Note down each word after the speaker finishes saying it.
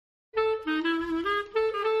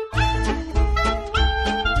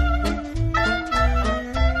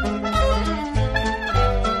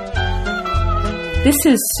This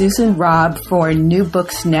is Susan Robb for New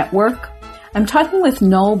Books Network. I'm talking with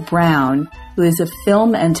Noel Brown, who is a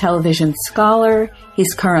film and television scholar.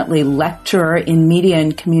 He's currently lecturer in media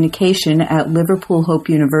and communication at Liverpool Hope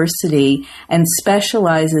University and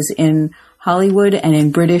specializes in Hollywood and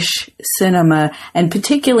in British cinema, and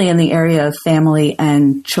particularly in the area of family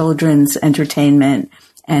and children's entertainment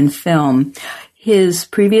and film. His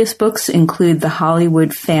previous books include the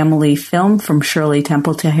Hollywood Family Film, From Shirley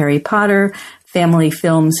Temple to Harry Potter, Family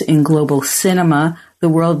Films in Global Cinema, The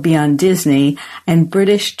World Beyond Disney, and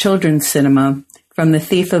British children's cinema, From The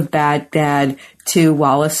Thief of Baghdad to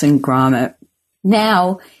Wallace and Gromit.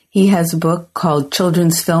 Now, he has a book called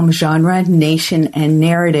Children's Film Genre, Nation, and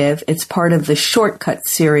Narrative. It's part of the Shortcut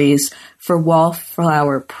series for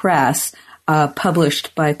Wallflower Press,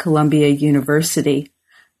 published by Columbia University.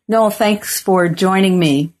 Noel, thanks for joining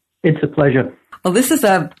me. It's a pleasure. Well, this is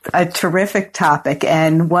a terrific topic,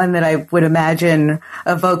 and one that I would imagine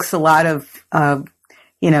evokes a lot of,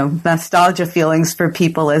 nostalgia feelings for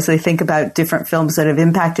people as they think about different films that have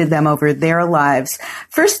impacted them over their lives.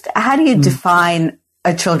 First, how do you define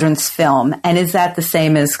a children's film, and is that the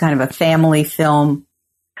same as kind of a family film?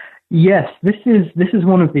 Yes, this is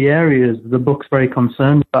one of the areas the book's very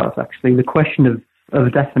concerned about, actually, the question of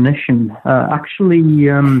definition.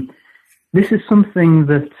 This is something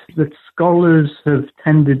that scholars have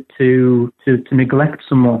tended to neglect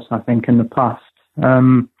somewhat, I think, in the past.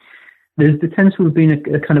 There tends to have been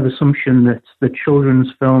a kind of assumption that the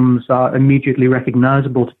children's films are immediately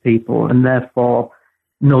recognizable to people, and therefore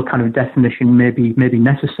no kind of definition may be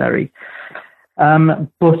necessary.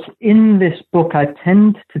 But in this book, I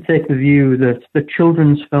tend to take the view that the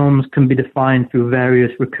children's films can be defined through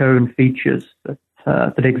various recurrent features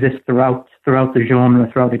that exist throughout the genre,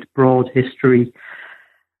 throughout its broad history.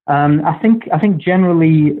 I think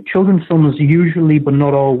generally children's films usually, but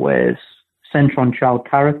not always, center on child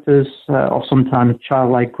characters, or sometimes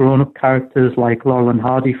childlike grown-up characters like Laurel and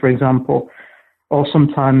Hardy, for example, or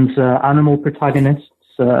sometimes animal protagonists.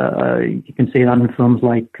 You can see that in films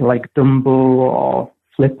like Dumbo or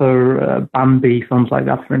Flipper, Bambi, films like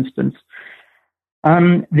that, for instance.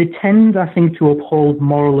 They tend, I think, to uphold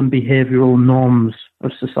moral and behavioral norms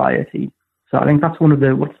of society. So I think that's one of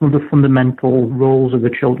the fundamental roles of a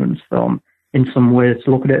children's film. In some ways,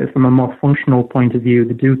 to look at it from a more functional point of view,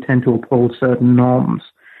 they do tend to uphold certain norms.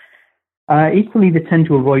 Equally, they tend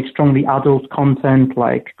to avoid strongly adult content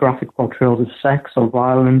like graphic portrayals of sex or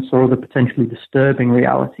violence or other potentially disturbing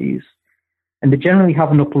realities. And they generally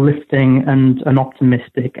have an uplifting and an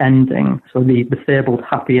optimistic ending. So the fabled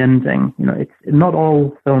happy ending, not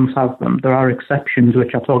all films have them. There are exceptions,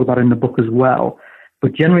 which I talk about in the book as well.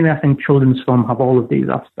 But generally, I think children's film have all of these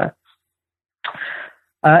aspects.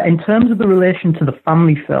 In terms of the relation to the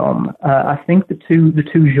family film, I think the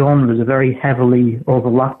two genres are very heavily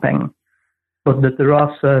overlapping, but that there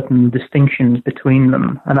are certain distinctions between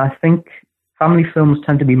them. And I think family films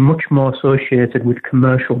tend to be much more associated with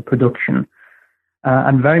commercial production.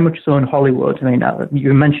 And very much so in Hollywood. I mean,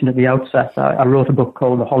 you mentioned at the outset, I wrote a book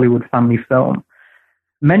called The Hollywood Family Film.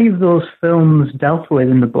 Many of those films dealt with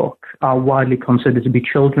in the book are widely considered to be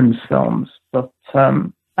children's films, but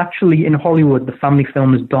actually in Hollywood, the family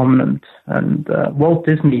film is dominant. And Walt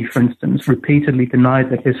Disney, for instance, repeatedly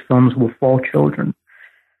denied that his films were for children.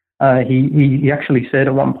 He actually said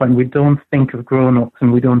at one point, "We don't think of grown-ups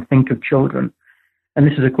and we don't think of children." And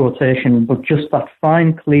this is a quotation, but just that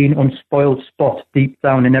fine, clean, unspoiled spot deep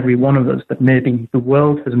down in every one of us that maybe the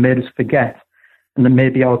world has made us forget and that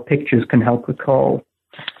maybe our pictures can help recall.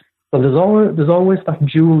 So there's always that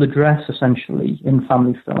dual address, essentially, in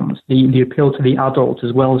family films, the appeal to the adult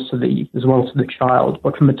as well as to the child.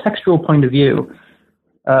 But from a textual point of view,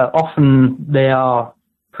 often they are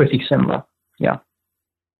pretty similar, yeah.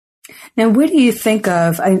 Now, what do you think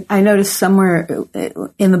of? I noticed somewhere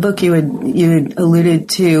in the book you had alluded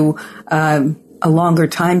to a longer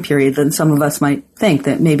time period than some of us might think,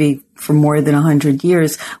 that maybe for more than 100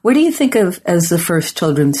 years. What do you think of as the first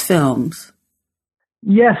children's films?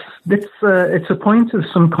 Yes, it's a point of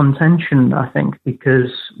some contention, I think,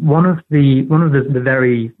 because one of the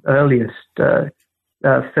very earliest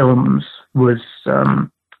films was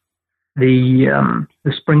the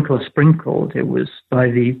Sprinkler Sprinkled. It was by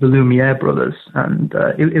the Lumiere brothers, and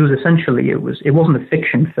it was essentially it wasn't a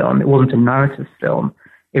fiction film. It wasn't a narrative film.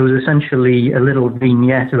 It was essentially a little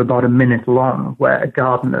vignette of about a minute long, where a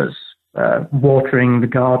gardener's watering the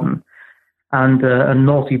garden, and a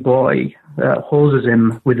naughty boy hoses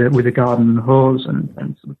him with a garden hose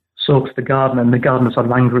and soaks the garden, and the gardener sort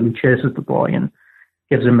of angrily chases the boy and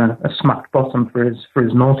gives him a smacked bottom for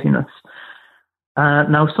his naughtiness.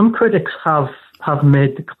 Now, some critics have have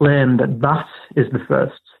made the claim that that is the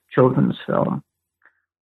first children's film.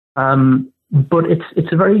 But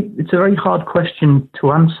it's a very hard question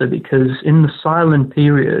to answer, because in the silent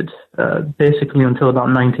period, basically until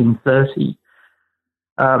about 1930,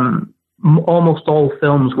 almost all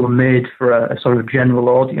films were made for a sort of general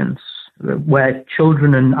audience, where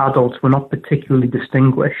children and adults were not particularly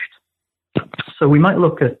distinguished. So we might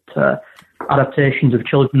look at adaptations of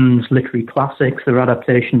children's literary classics, or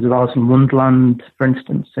adaptations of Alice in Wonderland, for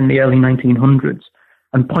instance, in the early 1900s,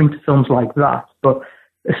 and point to films like that. But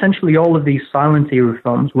essentially all of these silent era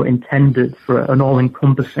films were intended for an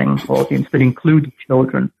all-encompassing audience that included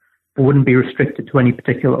children, but wouldn't be restricted to any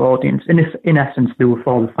particular audience. In essence, they were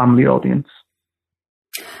for the family audience.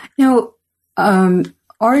 Now,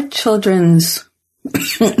 are children's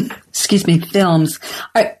films,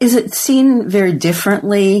 is it seen very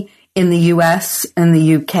differently in the US and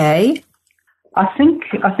the UK? I think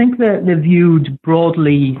they're viewed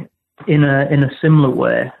broadly in a similar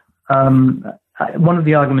way. One of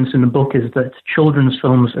the arguments in the book is that children's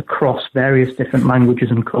films across various different languages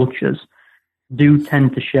and cultures do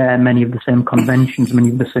tend to share many of the same conventions, many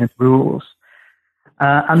of the same rules.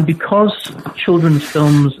 And because children's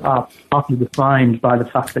films are partly defined by the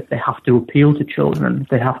fact that they have to appeal to children,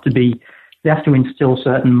 they have to instill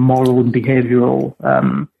certain moral and behavioral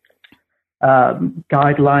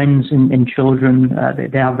guidelines in children.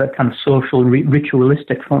 They have that kind of social,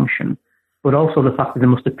 ritualistic function, but also the fact that they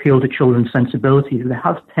must appeal to children's sensibilities. There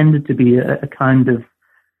has tended to be a kind of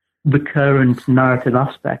recurrent narrative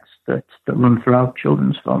aspects that run throughout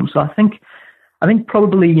children's films. So I think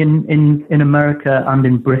probably in America and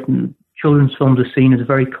in Britain, children's films are seen as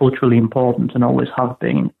very culturally important and always have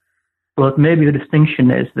been. But maybe the distinction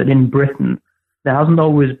is that in Britain, there hasn't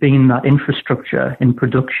always been that infrastructure in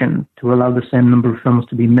production to allow the same number of films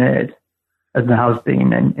to be made as there has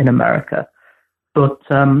been in America. But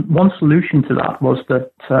one solution to that was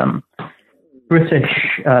that the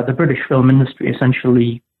British film industry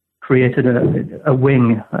essentially created a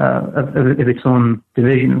wing of its own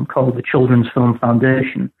division called the Children's Film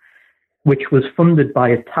Foundation, which was funded by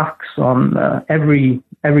a tax on every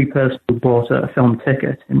person who bought a film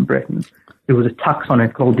ticket in Britain. There was a tax on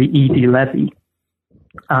it called the ED levy,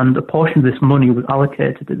 and a portion of this money was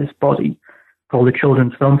allocated to this body called the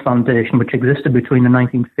Children's Film Foundation, which existed between the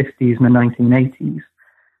 1950s and the 1980s.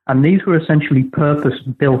 And these were essentially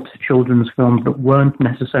purpose-built children's films that weren't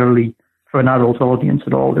necessarily for an adult audience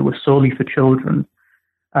at all. They were solely for children.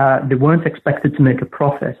 They weren't expected to make a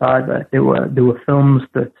profit either. They were films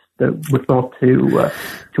that were thought to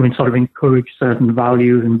sort of encourage certain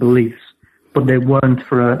values and beliefs, but they weren't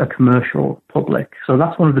for a commercial public. So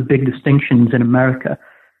that's one of the big distinctions in America,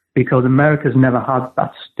 because America's never had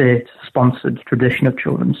that state-sponsored tradition of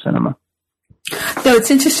children's cinema. No,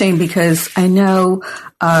 it's interesting because I know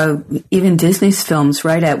even Disney's films,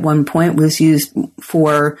 right, at one point was used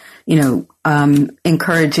for,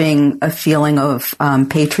 encouraging a feeling of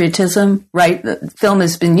patriotism, right? The film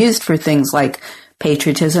has been used for things like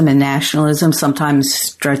patriotism and nationalism, sometimes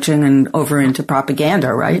stretching and over into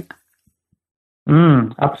propaganda, right?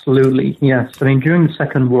 Absolutely, yes. I mean, during the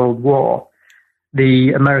Second World War,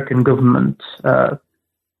 the American government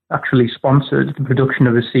actually sponsored the production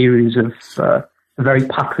of a series of very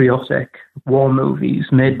patriotic war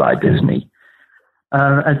movies made by Disney.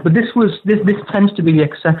 But this tends to be the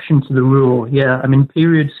exception to the rule. Yeah, I mean,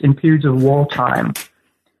 in periods of wartime,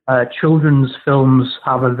 children's films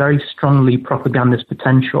have a very strongly propagandist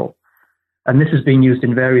potential, and this has been used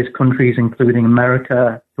in various countries, including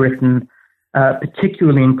America, Britain,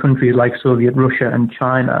 particularly in countries like Soviet Russia and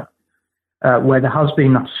China, where there has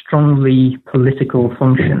been that strongly political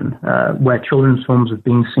function, where children's films have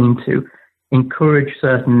been seen to encourage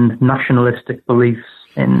certain nationalistic beliefs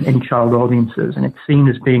in child audiences, and it's seen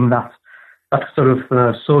as being that sort of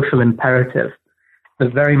social imperative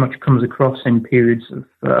that very much comes across in periods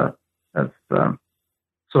of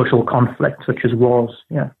social conflict, such as wars.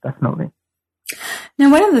 Yeah, definitely.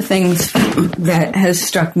 Now, one of the things that has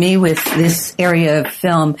struck me with this area of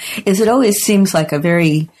film is it always seems like a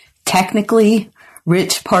very technically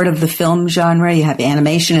rich part of the film genre. You have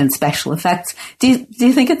animation and special effects. Do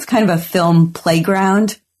you think it's kind of a film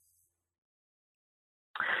playground?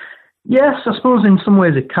 Yes, I suppose in some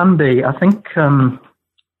ways it can be. I think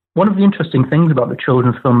one of the interesting things about the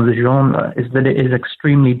children's film as a genre is that it is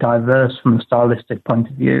extremely diverse from a stylistic point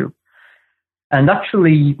of view. And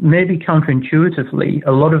actually, maybe counterintuitively,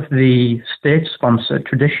 a lot of the state-sponsored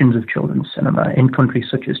traditions of children's cinema in countries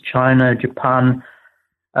such as China, Japan,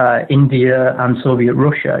 India, and Soviet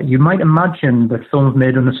Russia, you might imagine that films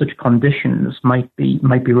made under such conditions might be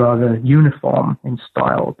rather uniform in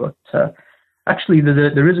style. But Actually,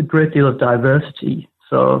 there is a great deal of diversity.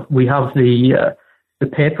 So we have the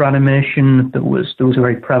paper animation that was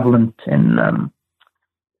very prevalent in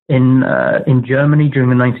Germany during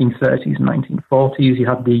the 1930s and 1940s. You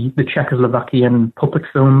had the Czechoslovakian puppet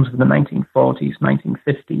films of the 1940s,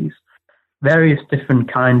 1950s. Various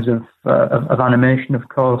different kinds of animation, of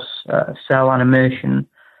course, cell animation,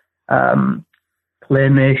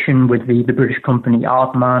 claymation with the British company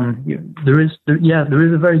Aardman. There is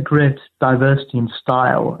a very great diversity in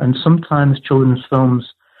style, and sometimes children's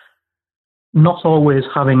films, not always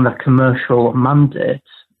having that commercial mandate,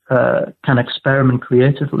 can experiment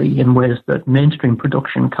creatively in ways that mainstream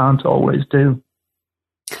production can't always do.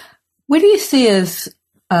 What do you see as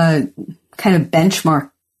kind of benchmark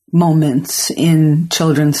moments in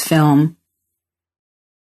children's film?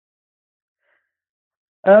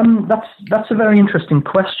 That's a very interesting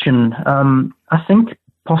question. I think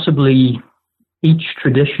possibly each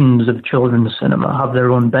traditions of children's cinema have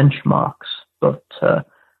their own benchmarks, but I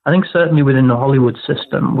think certainly within the Hollywood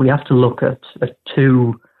system, we have to look at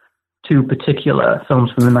two particular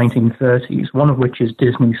films from the 1930s, one of which is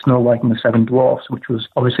Disney's Snow White and the Seven Dwarfs, which was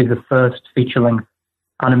obviously the first feature-length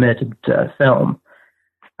animated film,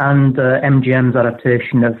 and MGM's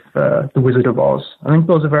adaptation of The Wizard of Oz. I think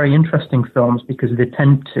those are very interesting films because they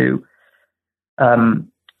tend to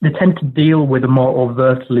deal with a more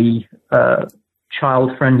overtly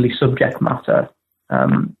child-friendly subject matter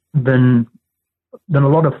than a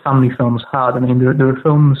lot of family films had. I mean, there are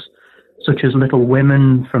films such as Little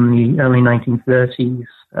Women from the early 1930s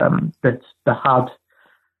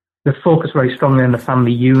that focused very strongly on the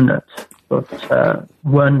family unit, but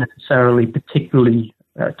weren't necessarily particularly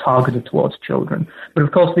targeted towards children. But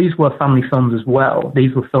of course, these were family films as well.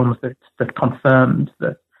 These were films that confirmed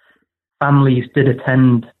that families did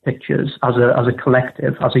attend pictures as a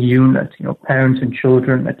collective, as a unit. You know, parents and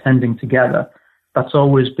children attending together. That's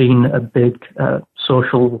always been a big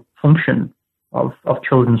social function of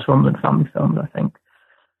children's films and family films, I think.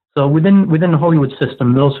 So within the Hollywood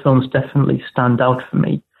system, those films definitely stand out for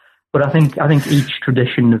me. But I think each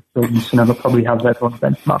tradition of children's cinema probably has their own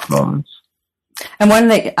benchmark moments. And one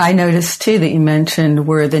that I noticed too that you mentioned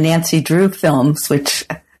were the Nancy Drew films, which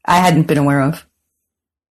I hadn't been aware of.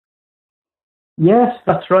 Yes,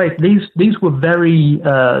 that's right. These were they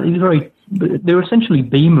were essentially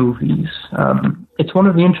B movies. It's one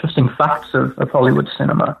of the interesting facts of Hollywood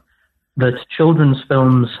cinema that children's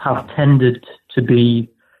films have tended to be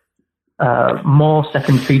more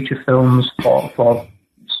second feature films for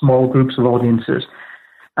small groups of audiences.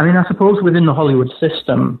 I mean, I suppose within the Hollywood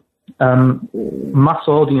system, mass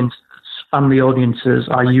audiences, family audiences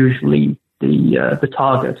are usually the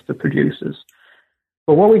target, the producers.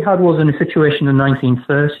 But what we had was in a situation in the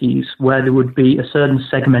 1930s where there would be a certain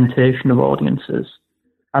segmentation of audiences,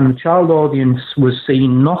 and the child audience was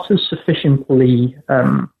seen not as sufficiently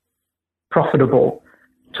profitable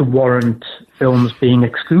to warrant films being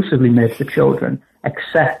exclusively made for children,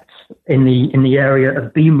 except in the area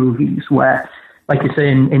of B movies, where, like you say,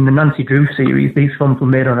 in the Nancy Drew series, these films were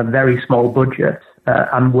made on a very small budget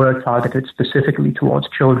and were targeted specifically towards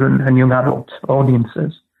children and young adult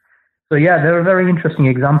audiences. So yeah, they're a very interesting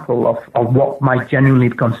example of what might genuinely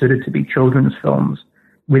be considered to be children's films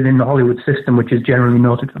within the Hollywood system, which is generally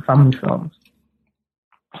noted for family films.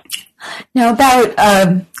 Now,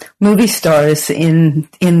 about movie stars in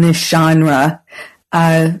this genre,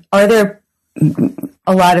 are there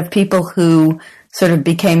a lot of people who sort of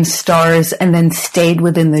became stars and then stayed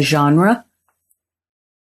within the genre?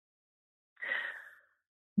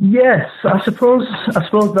 Yes, I suppose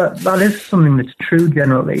that is something that's true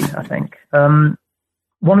generally, I think.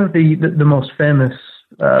 One of the most famous,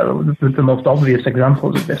 the most obvious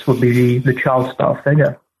examples of this would be the child star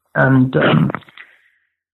figure. And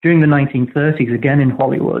during the 1930s, again in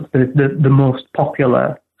Hollywood, the most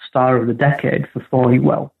popular star of the decade for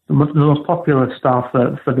the most popular star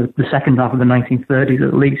for the second half of the 1930s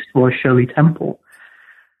at least was Shirley Temple.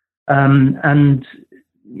 And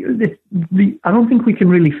I don't think we can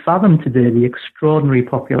really fathom today the extraordinary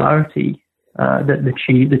popularity that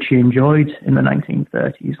she enjoyed in the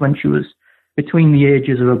 1930s. When she was between the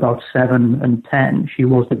ages of about 7 and 10, she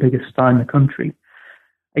was the biggest star in the country.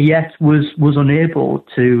 Yet was unable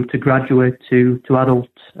to graduate to adult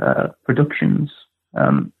productions.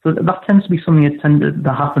 So that tends to be something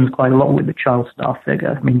that happens quite a lot with the child star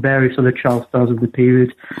figure. I mean, various other child stars of the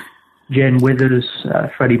period, Jane Withers,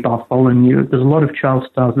 Freddie Bartholomew. There's a lot of child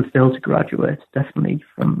stars that fail to graduate, definitely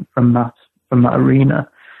from that arena.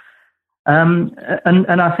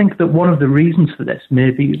 And I think that one of the reasons for this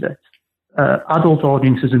may be that adult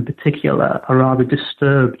audiences in particular are rather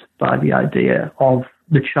disturbed by the idea of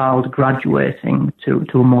the child graduating to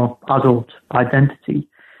a more adult identity.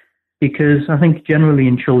 Because I think generally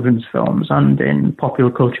in children's films and in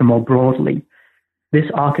popular culture more broadly, this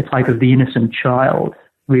archetype of the innocent child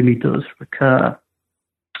really does recur.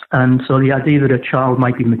 And so the idea that a child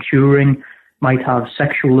might be maturing, might have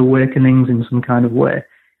sexual awakenings in some kind of way,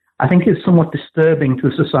 I think is somewhat disturbing to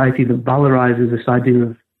a society that valorizes this idea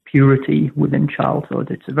of purity within childhood.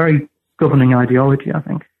 It's a very governing ideology, I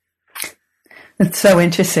think. It's so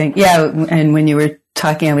interesting. Yeah, and when you were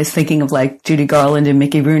talking, I was thinking of like Judy Garland and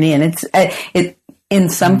Mickey Rooney, and it in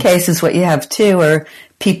some cases what you have too are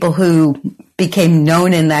people who became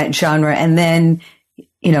known in that genre and then,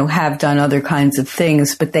 you know, have done other kinds of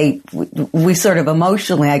things, but we sort of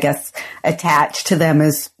emotionally, I guess, attach to them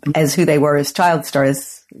as who they were as child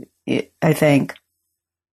stars, I think.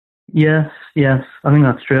 Yes, I think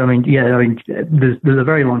that's true. I mean, there's a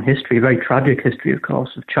very long history, a very tragic history, of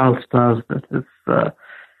course, of child stars that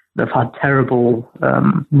have had terrible,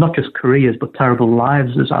 not just careers, but terrible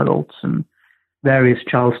lives as adults, and various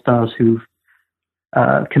child stars who've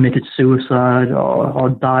committed suicide or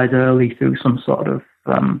died early through some sort of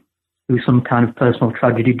through some kind of personal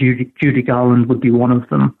tragedy. Judy Garland would be one of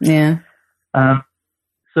them. Yeah.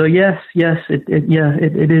 So yes, it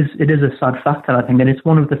is a sad factor, I think, and it's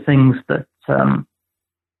one of the things that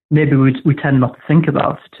maybe we tend not to think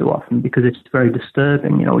about too often because it's very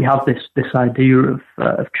disturbing. You know, we have this idea of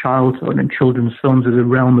childhood and children's films as a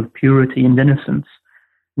realm of purity and innocence,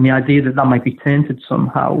 and the idea that might be tainted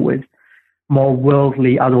somehow with more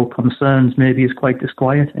worldly adult concerns maybe is quite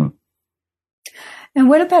disquieting. And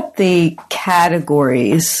what about the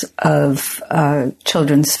categories of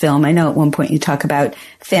children's film? I know at one point you talk about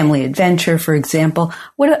family adventure, for example.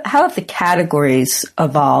 How have the categories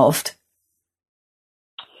evolved?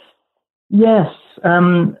 Yes. I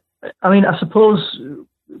mean, I suppose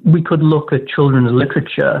we could look at children's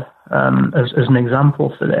literature as an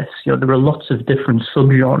example for this. You know, there are lots of different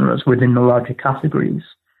subgenres within the larger categories.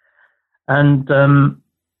 And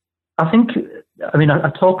I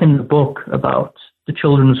talk in the book about the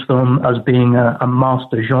children's film as being a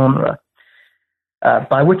master genre,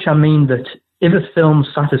 by which I mean that if a film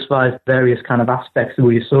satisfies various kind of aspects that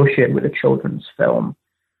we associate with a children's film,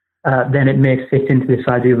 then it may fit into this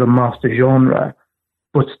idea of a master genre,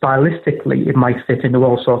 but stylistically it might fit into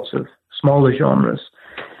all sorts of smaller genres.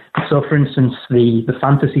 So, for instance, the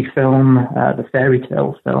fantasy film, the fairy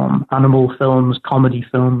tale film, animal films, comedy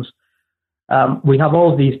films, we have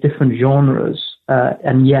all these different genres,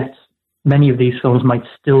 and yet many of these films might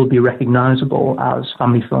still be recognizable as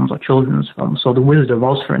family films or children's films. So The Wizard of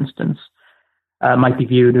Oz, for instance, might be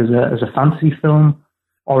viewed as a fantasy film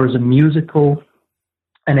or as a musical,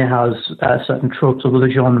 and it has certain tropes of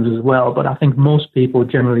other genres as well. But I think most people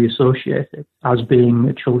generally associate it as being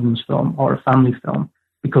a children's film or a family film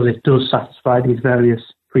because it does satisfy these various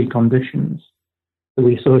preconditions that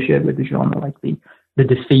we associate with the genre, like the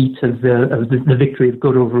defeat of the victory of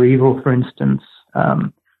good over evil, for instance,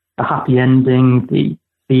 a happy ending,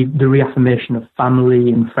 the reaffirmation of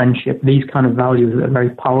family and friendship. These kind of values are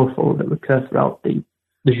very powerful that recur throughout the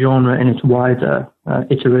genre in its wider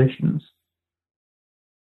iterations.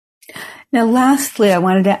 Now, lastly, I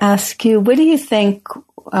wanted to ask you, what do you think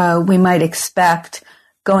we might expect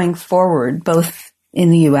going forward, both in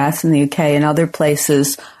the US and the UK and other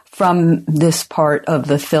places, from this part of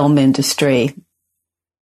the film industry?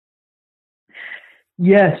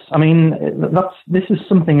 Yes, I mean this is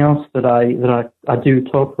something else that I do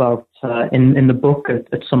talk about in the book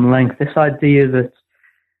at some length. This idea that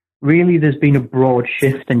really there's been a broad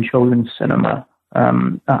shift in children's cinema.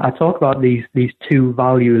 I talk about these two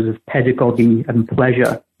values of pedagogy and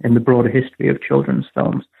pleasure in the broader history of children's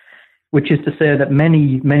films, which is to say that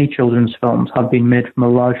many children's films have been made from a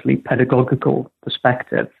largely pedagogical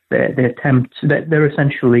perspective. They're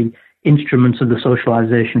essentially instruments of the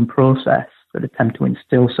socialization process that attempt to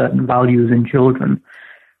instill certain values in children.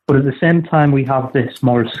 But at the same time, we have this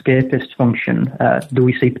more escapist function that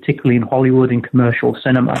we see particularly in Hollywood and commercial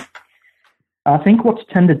cinema. I think what's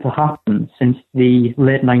tended to happen since the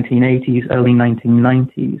late 1980s, early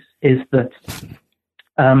 1990s, is that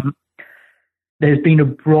there's been a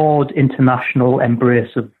broad international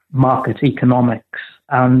embrace of market economics,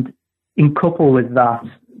 and in couple with that,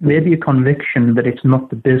 maybe a conviction that it's not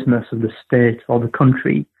the business of the state or the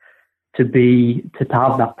country to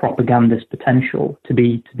have that propagandist potential, to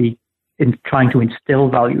be trying to instill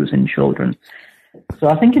values in children. So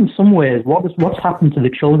I think in some ways what's happened to the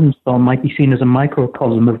children's film might be seen as a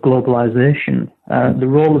microcosm of globalization. The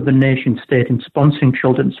role of the nation state in sponsoring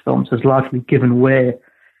children's films has largely given way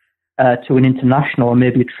to an international or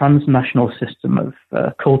maybe a transnational system of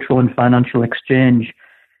cultural and financial exchange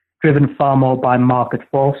driven far more by market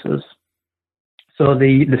forces. So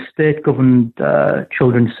the state-governed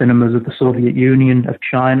children's cinemas of the Soviet Union, of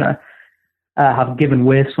China, have given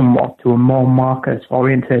way somewhat to a more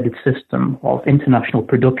market-orientated system of international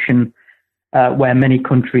production, where many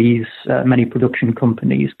countries, many production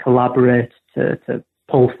companies collaborate to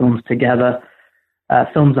pull films together.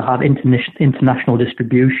 Films that have international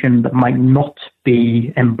distribution that might not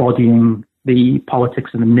be embodying the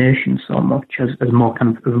politics of the nation so much as more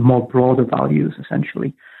kind of more broader values,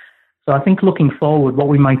 essentially. So I think looking forward, what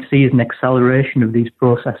we might see is an acceleration of these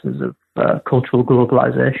processes of cultural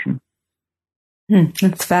globalization.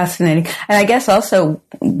 That's fascinating. And I guess also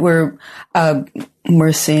we're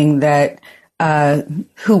seeing that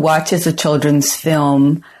who watches a children's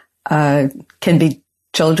film can be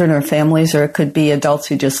children or families, or it could be adults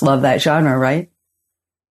who just love that genre, right?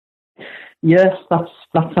 Yes,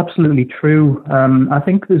 that's absolutely true. I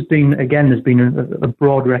think there's been a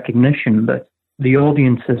broad recognition that the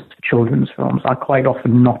audiences for children's films are quite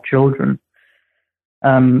often not children.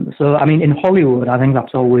 So, I mean, in Hollywood, I think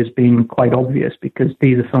that's always been quite obvious because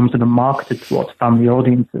these are films that are marketed towards family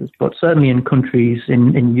audiences. But certainly in countries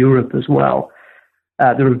in Europe as well,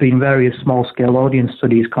 there have been various small-scale audience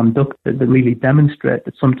studies conducted that really demonstrate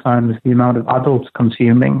that sometimes the amount of adults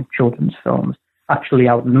consuming children's films actually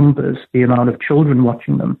outnumbers the amount of children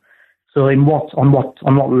watching them. So on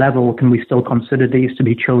what level can we still consider these to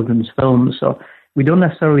be children's films? So we don't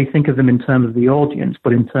necessarily think of them in terms of the audience,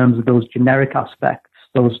 but in terms of those generic aspects,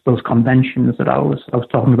 those conventions that I was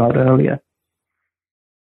talking about earlier.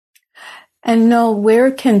 And Noel,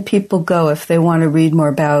 where can people go if they want to read more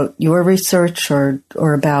about your research or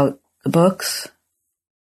about the books?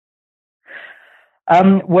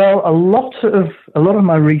 Well, a lot of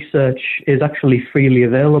my research is actually freely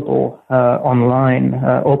available online,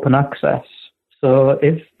 open access. So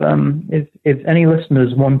if any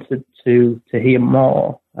listeners wanted to hear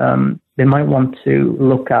more, they might want to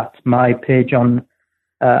look at my page on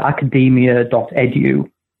academia.edu,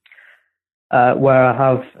 where I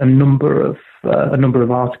have a number of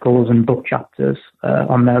articles and book chapters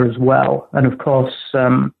on there as well. And of course,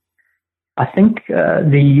 I think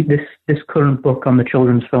this current book on the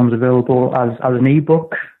children's film is available as an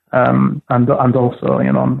ebook, and also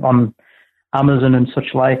on Amazon and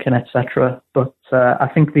such like, and etc. But I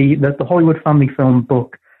think the Hollywood family film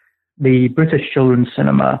book, the British children's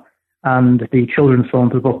cinema, and the children's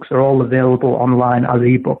films books are all available online as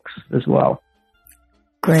ebooks as well.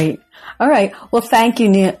 Great. All right. Well, thank you,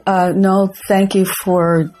 Noel. Thank you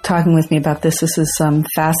for talking with me about this. This is some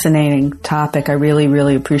fascinating topic. I really,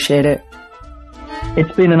 really appreciate it.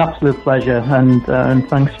 It's been an absolute pleasure, and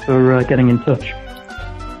thanks for getting in touch.